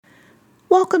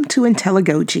Welcome to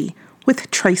Intelligogy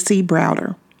with Tracy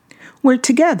Browder, where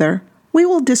together we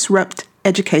will disrupt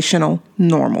educational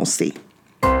normalcy.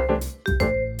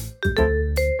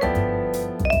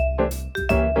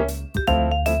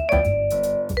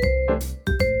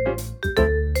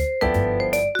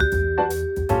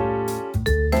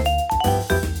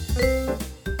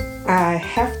 I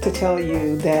have to tell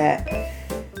you that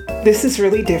this is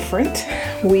really different.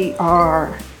 We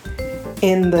are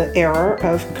in the era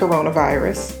of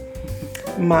coronavirus.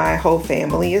 My whole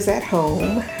family is at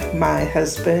home. My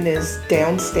husband is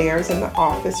downstairs in the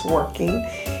office working.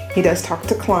 He does talk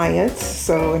to clients,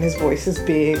 and his voice is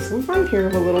big, so we might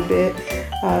hear him a little bit.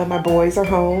 My boys are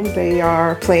home. They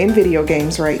are playing video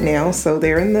games right now, so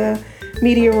they're in the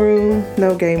media room,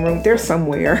 no game room. They're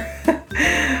somewhere.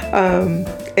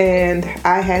 And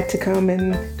I had to come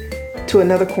in to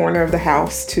another corner of the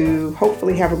house to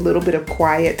hopefully have a little bit of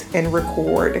quiet and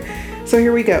record. So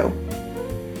here we go.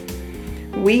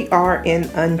 We are in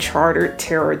uncharted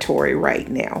territory right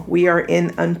now. We are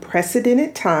in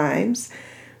unprecedented times.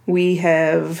 We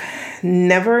have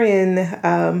never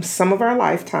in some of our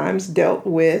lifetimes dealt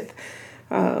with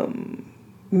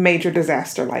major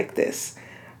disaster like this.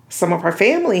 Some of our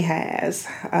family has.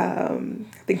 I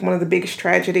think one of the biggest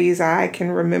tragedies I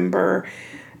can remember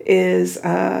is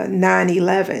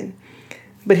 9/11.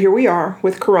 But here we are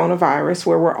with coronavirus,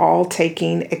 where we're all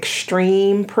taking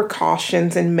extreme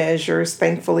precautions and measures,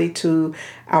 thankfully, to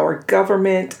our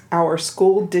government, our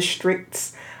school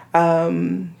districts,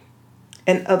 and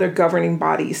other governing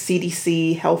bodies,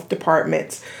 CDC, health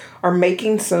departments, are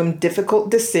making some difficult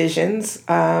decisions,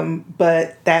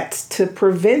 but that's to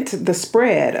prevent the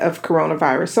spread of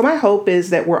coronavirus. So my hope is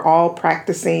that we're all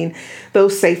practicing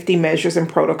those safety measures and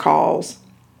protocols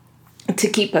to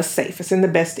keep us safe. It's in the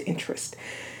best interest.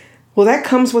 Well, that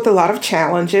comes with a lot of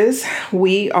challenges.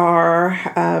 We are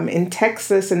in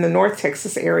Texas, in the North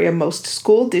Texas area. Most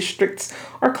school districts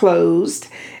are closed,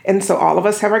 and so all of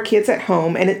us have our kids at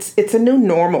home, and it's a new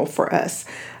normal for us.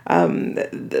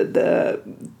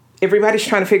 Everybody's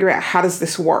trying to figure out, how does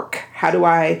this work? How do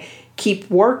I keep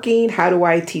working? How do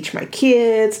I teach my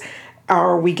kids?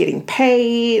 Are we getting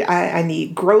paid? I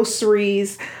need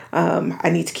groceries. I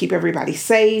need to keep everybody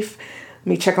safe. Let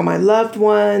me check on my loved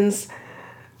ones.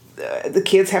 The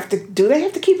kids do they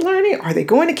have to keep learning? Are they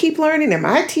going to keep learning? Am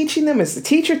I teaching them? Is the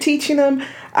teacher teaching them?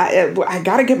 I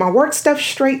got to get my work stuff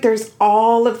straight. There's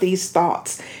all of these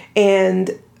thoughts.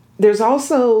 And there's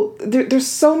also, there's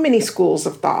so many schools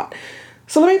of thought.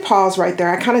 So let me pause right there.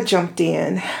 I kind of jumped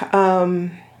in.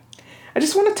 I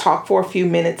just want to talk for a few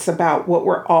minutes about what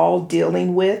we're all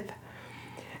dealing with.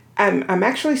 I'm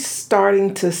actually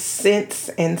starting to sense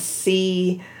and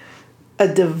see a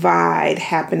divide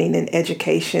happening in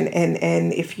education.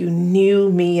 And if you knew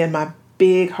me and my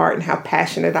big heart and how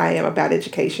passionate I am about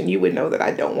education, you would know that I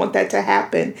don't want that to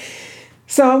happen.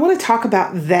 So I want to talk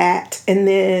about that and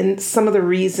then some of the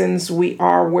reasons we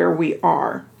are where we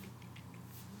are.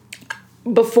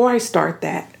 Before I start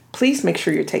that, please make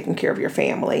sure you're taking care of your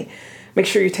family. Make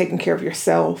sure you're taking care of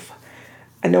yourself.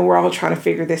 I know we're all trying to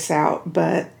figure this out,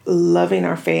 but loving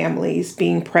our families,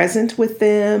 being present with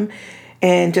them,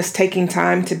 and just taking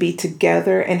time to be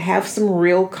together and have some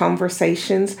real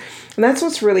conversations. And that's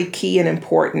what's really key and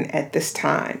important at this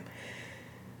time.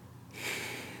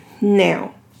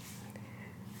 Now,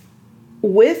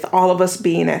 with all of us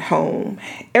being at home,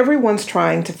 everyone's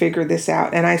trying to figure this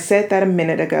out. And I said that a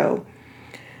minute ago.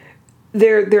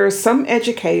 There are some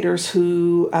educators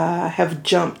who have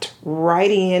jumped right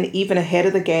in, even ahead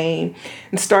of the game,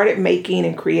 and started making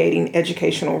and creating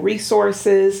educational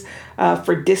resources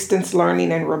for distance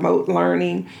learning and remote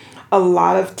learning. A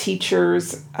lot of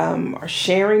teachers are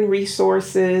sharing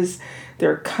resources.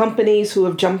 There are companies who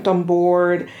have jumped on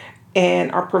board and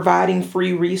are providing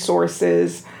free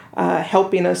resources,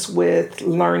 helping us with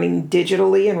learning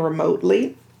digitally and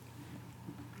remotely.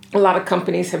 A lot of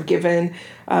companies have given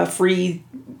free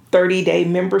 30-day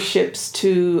memberships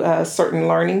to certain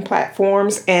learning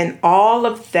platforms, and all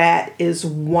of that is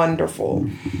wonderful.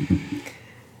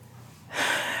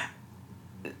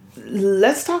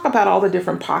 Let's talk about all the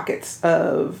different pockets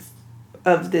of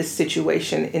this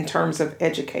situation in terms of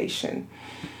education.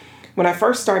 When I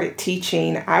first started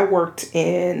teaching, I worked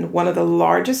in one of the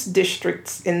largest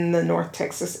districts in the North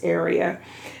Texas area.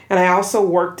 And I also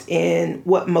worked in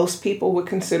what most people would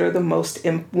consider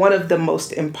one of the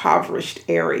most impoverished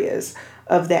areas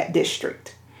of that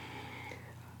district.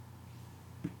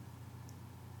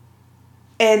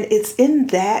 And it's in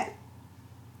that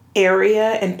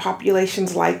area and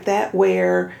populations like that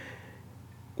where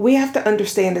we have to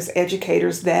understand as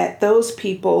educators that those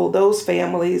people, those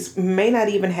families may not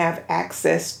even have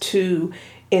access to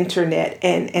internet,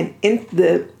 and in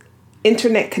the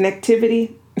internet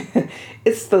connectivity.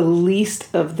 It's the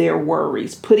least of their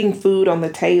worries. Putting food on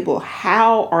the table,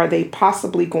 how are they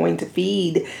possibly going to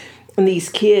feed these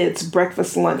kids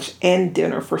breakfast, lunch, and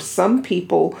dinner? For some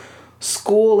people,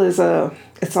 school is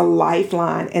it's a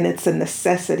lifeline, and it's a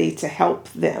necessity to help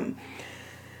them.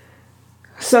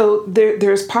 So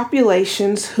there's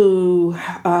populations who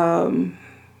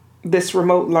this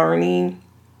remote learning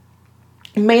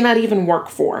may not even work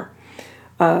for.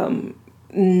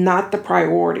 Not the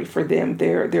priority for them.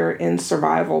 They're in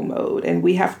survival mode, and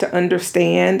we have to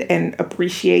understand and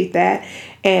appreciate that.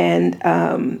 And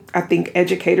I think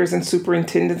educators and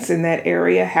superintendents in that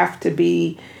area have to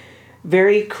be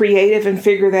very creative and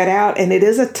figure that out. And it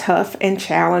is a tough and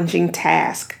challenging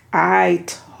task. I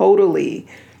totally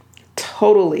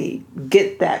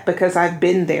get that, because I've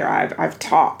been there. I've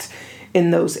taught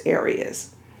in those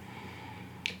areas.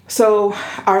 So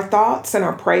our thoughts and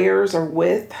our prayers are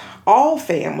with all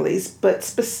families, but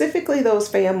specifically those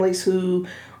families who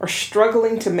are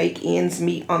struggling to make ends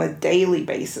meet on a daily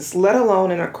basis, let alone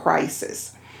in a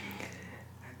crisis.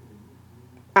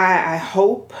 I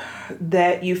hope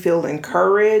that you feel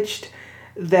encouraged,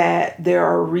 that there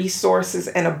are resources,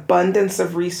 an abundance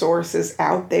of resources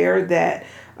out there that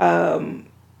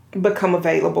become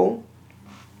available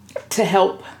to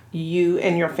help you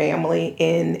and your family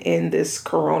in this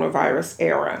coronavirus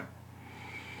era.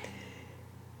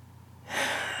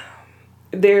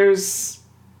 There's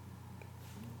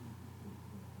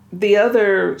the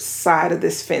other side of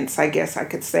this fence, I guess I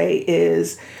could say,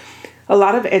 is a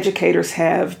lot of educators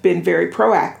have been very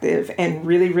proactive and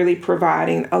really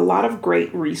providing a lot of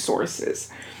great resources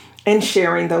and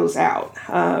sharing those out,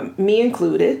 me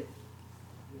included.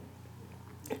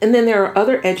 And then there are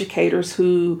other educators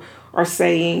who are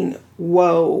saying,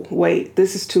 whoa, wait,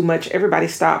 this is too much. Everybody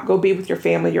stop. Go be with your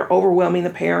family. You're overwhelming the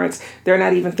parents. They're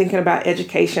not even thinking about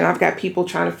education. I've got people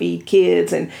trying to feed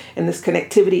kids, and this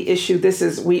connectivity issue.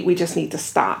 We just need to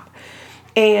stop.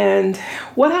 And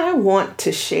what I want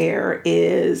to share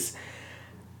is,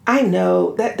 I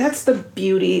know that that's the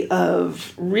beauty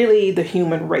of really the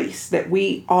human race, that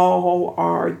we all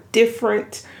are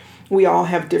different. We all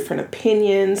have different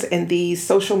opinions, and these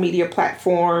social media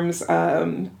platforms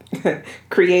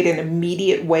create an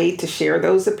immediate way to share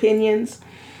those opinions.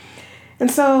 And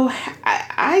so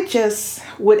I just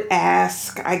would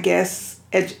ask, I guess,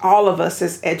 all of us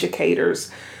as educators,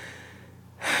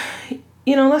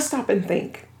 let's stop and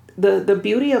think. The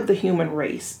beauty of the human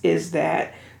race is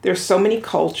that there's so many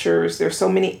cultures, there's so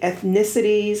many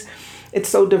ethnicities, it's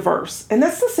so diverse. And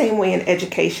that's the same way in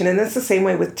education, and that's the same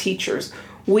way with teachers.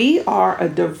 We are a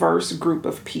diverse group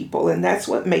of people, and that's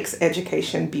what makes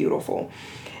education beautiful.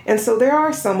 And so there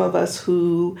are some of us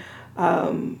who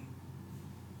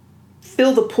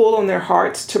feel the pull on their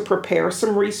hearts to prepare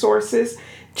some resources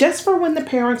just for when the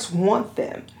parents want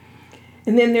them.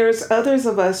 And then there's others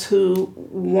of us who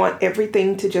want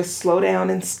everything to just slow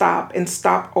down and stop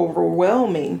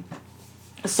overwhelming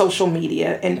social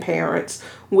media and parents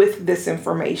with this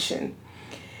information.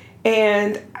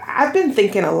 And I've been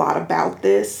thinking a lot about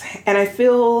this, and I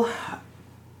feel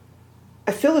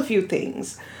a few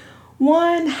things.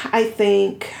 One, I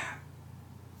think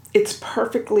it's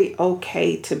perfectly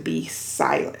okay to be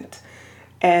silent.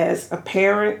 As a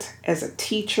parent, as a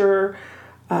teacher,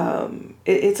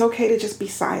 it's okay to just be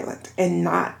silent and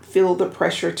not feel the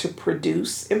pressure to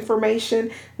produce information,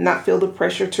 not feel the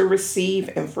pressure to receive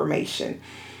information.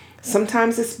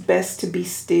 Sometimes it's best to be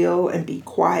still and be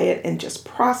quiet and just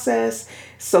process,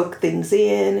 soak things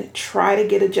in, try to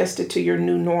get adjusted to your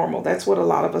new normal. That's what a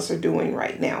lot of us are doing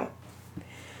right now.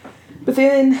 But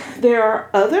then there are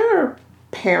other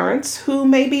parents who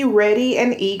may be ready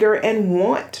and eager and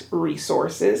want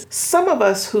resources. Some of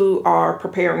us who are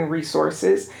preparing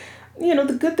resources,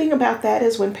 the good thing about that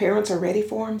is when parents are ready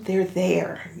for them, they're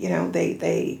there.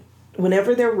 They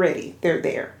whenever they're ready, they're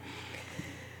there.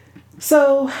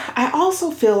 So I also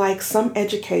feel like some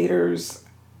educators,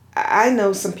 I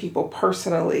know some people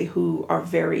personally who are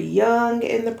very young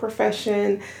in the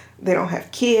profession. They don't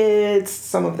have kids.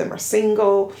 Some of them are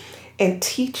single, and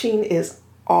teaching is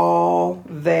all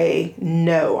they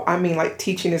know. I mean, like,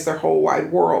 teaching is their whole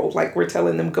wide world. Like, we're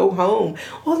telling them, go home.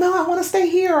 Well, no, I want to stay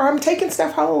here, or I'm taking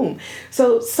stuff home.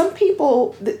 So some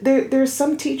people, there's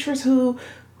some teachers who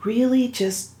really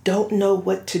just don't know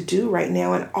what to do right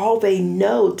now, and all they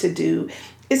know to do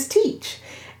is teach.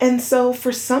 And so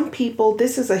for some people,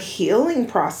 this is a healing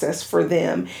process for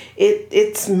them.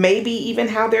 It's maybe even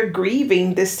how they're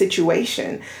grieving this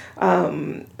situation.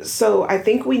 So I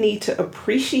think we need to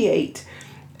appreciate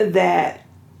that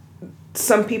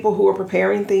some people who are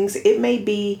preparing things, it may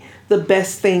be the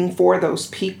best thing for those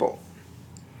people.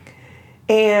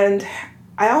 And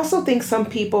I also think some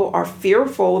people are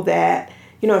fearful that,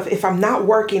 if I'm not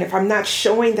working, if I'm not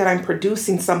showing that I'm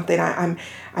producing something,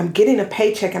 I'm getting a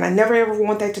paycheck, and I never ever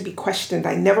want that to be questioned.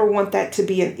 I never want that to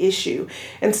be an issue.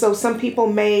 And so some people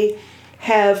may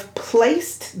have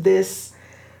placed this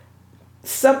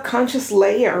subconscious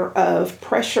layer of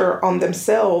pressure on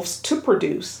themselves to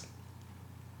produce.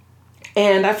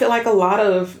 And I feel like a lot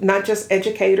of not just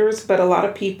educators, but a lot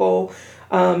of people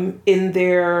in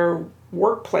their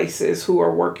workplaces who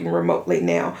are working remotely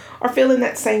now are feeling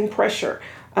that same pressure.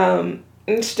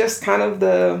 It's just kind of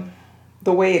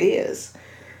the way it is.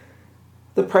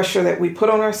 The pressure that we put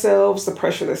on ourselves, the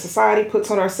pressure that society puts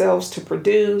on ourselves to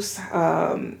produce,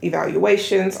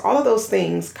 evaluations, all of those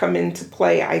things come into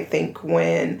play, I think,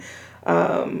 when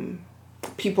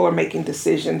people are making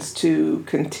decisions to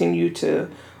continue to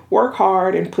work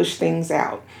hard and push things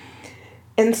out.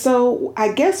 And so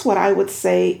I guess what I would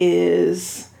say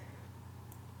is,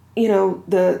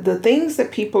 the things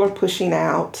that people are pushing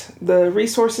out, the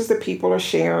resources that people are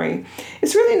sharing,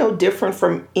 it's really no different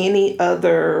from any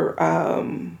other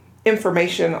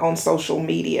information on social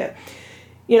media.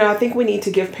 I think we need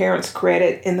to give parents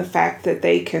credit in the fact that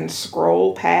they can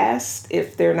scroll past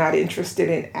if they're not interested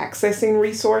in accessing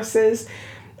resources.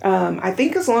 I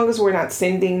think as long as we're not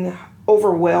sending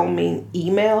overwhelming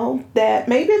email, that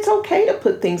maybe it's okay to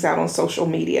put things out on social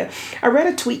media. I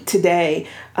read a tweet today.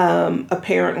 A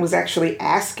parent was actually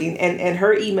asking, and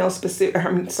her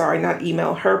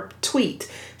her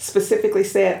tweet specifically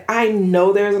said, I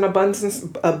know there's an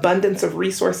abundance of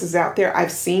resources out there.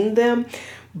 I've seen them,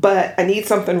 but I need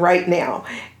something right now.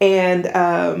 And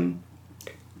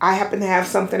I happen to have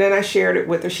something, and I shared it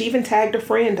with her. She even tagged a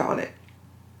friend on it.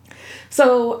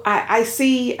 So I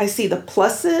see the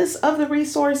pluses of the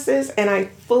resources, and I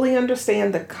fully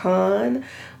understand the con,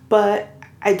 but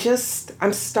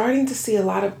I'm starting to see a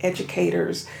lot of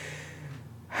educators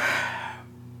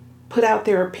put out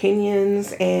their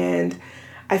opinions, and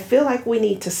I feel like we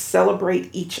need to celebrate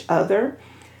each other.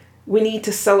 We need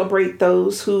to celebrate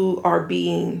those who are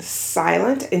being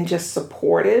silent and just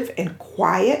supportive and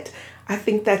quiet. I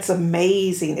think that's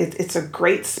amazing. It's a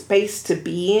great space to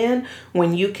be in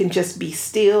when you can just be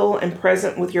still and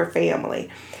present with your family.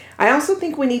 I also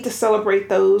think we need to celebrate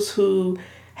those who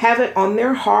have it on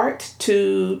their heart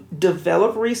to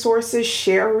develop resources,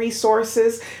 share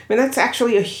resources. I mean, that's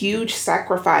actually a huge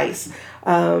sacrifice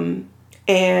and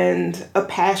a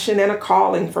passion and a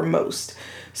calling for most.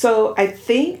 So I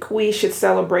think we should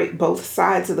celebrate both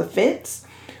sides of the fence.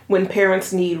 When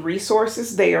parents need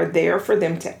resources, they are there for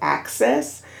them to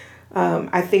access.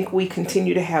 I think we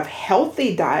continue to have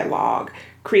healthy dialogue,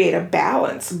 create a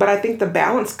balance, but I think the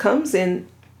balance comes in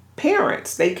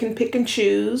parents. They can pick and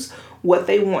choose what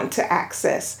they want to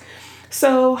access.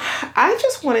 So I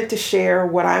just wanted to share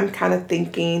what I'm kind of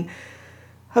thinking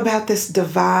about this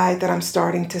divide that I'm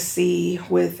starting to see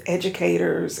with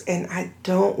educators, and I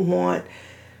don't want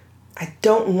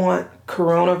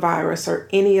coronavirus or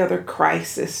any other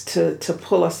crisis to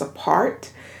pull us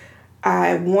apart.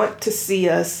 I want to see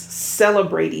us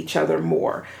celebrate each other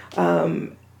more.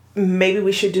 Maybe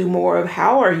we should do more of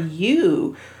how are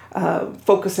you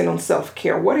focusing on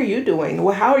self-care? What are you doing?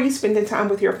 Well, how are you spending time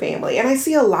with your family? And I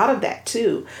see a lot of that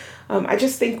too. I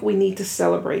just think we need to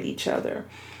celebrate each other.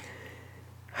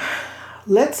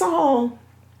 Let's all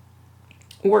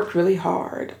work really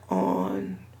hard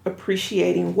on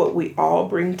appreciating what we all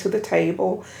bring to the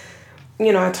table.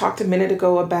 I talked a minute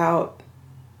ago about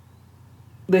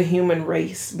the human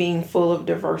race being full of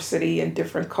diversity and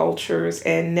different cultures.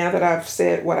 And now that I've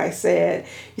said what I said,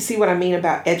 you see what I mean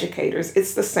about educators.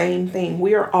 It's the same thing.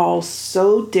 We are all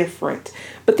so different,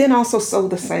 but then also so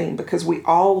the same, because we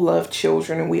all love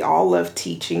children and we all love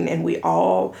teaching and we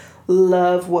all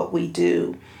love what we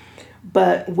do.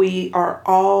 But we are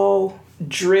all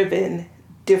driven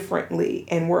differently,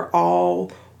 and we're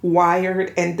all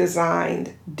wired and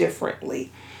designed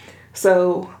differently.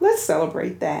 So let's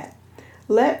celebrate that.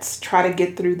 Let's try to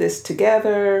get through this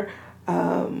together.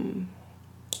 And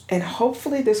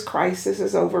hopefully this crisis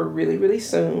is over really, really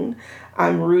soon.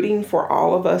 I'm rooting for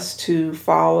all of us to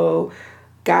follow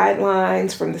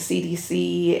guidelines from the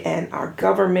CDC and our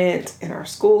government and our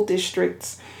school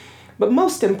districts. But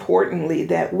most importantly,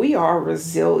 that we are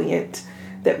resilient,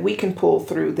 that we can pull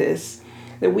through this,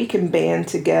 that we can band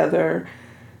together,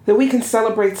 that we can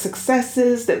celebrate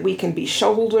successes, that we can be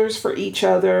shoulders for each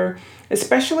other,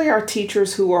 especially our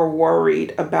teachers who are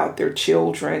worried about their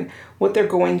children, what they're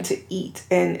going to eat.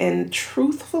 And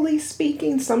truthfully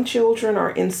speaking, some children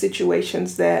are in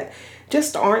situations that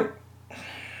just aren't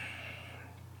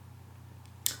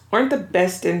the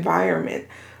best environment.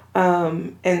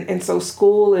 And so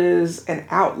school is an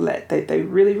outlet that they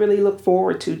really, really look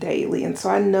forward to daily. And so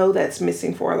I know that's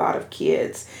missing for a lot of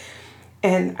kids.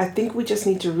 And I think we just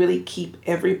need to really keep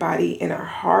everybody in our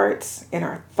hearts, in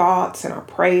our thoughts, in our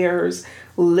prayers,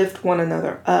 lift one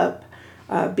another up,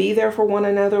 be there for one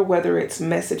another, whether it's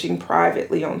messaging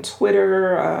privately on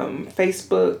Twitter,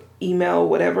 Facebook, email,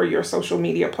 whatever your social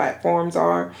media platforms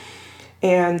are.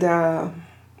 And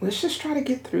let's just try to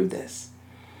get through this.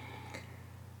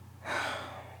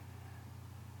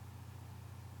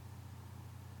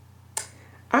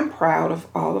 I'm proud of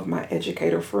all of my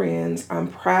educator friends. I'm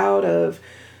proud of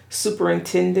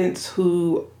superintendents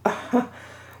who have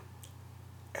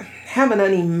an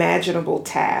unimaginable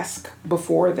task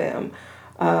before them.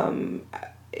 I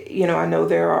know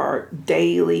there are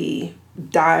daily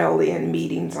dial-in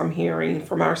meetings I'm hearing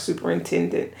from our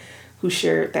superintendent who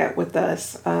shared that with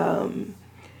us.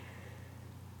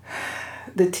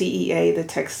 The TEA, the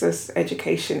Texas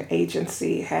Education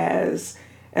Agency, has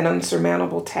an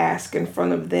unsurmountable task in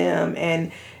front of them,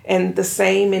 and the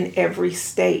same in every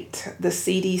state. The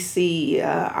CDC,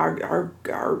 our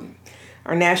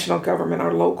national government,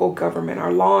 our local government,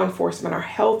 our law enforcement, our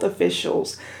health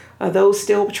officials, those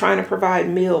still trying to provide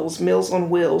meals on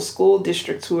wheels, school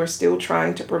districts who are still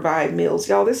trying to provide meals.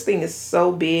 Y'all, this thing is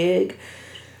so big.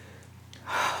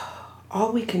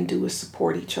 All we can do is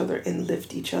support each other and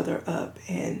lift each other up.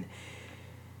 And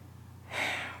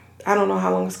I don't know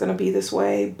how long it's going to be this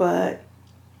way, but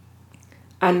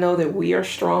I know that we are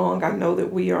strong. I know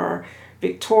that we are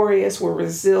victorious. We're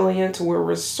resilient. We're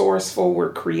resourceful.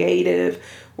 We're creative.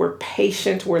 We're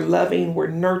patient. We're loving. We're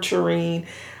nurturing.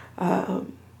 All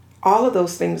of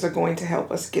those things are going to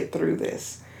help us get through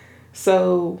this.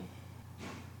 So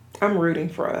I'm rooting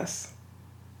for us.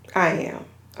 I am.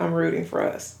 I'm rooting for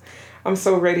us. I'm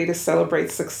so ready to celebrate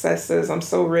successes. I'm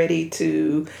so ready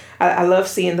to, I love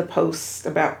seeing the posts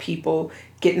about people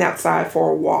getting outside for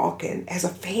a walk. And as a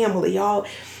family, y'all,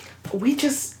 we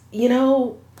just,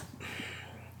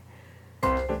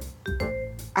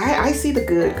 I see the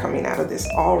good coming out of this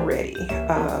already.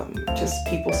 Just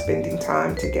people spending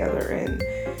time together and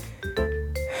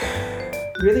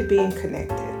really being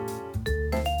connected.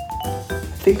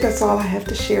 I think that's all I have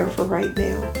to share for right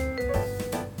now.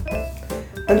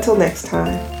 Until next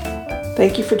time,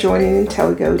 thank you for joining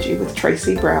Intelligogy with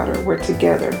Tracy Browder, where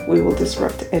together we will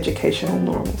disrupt educational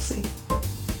normalcy.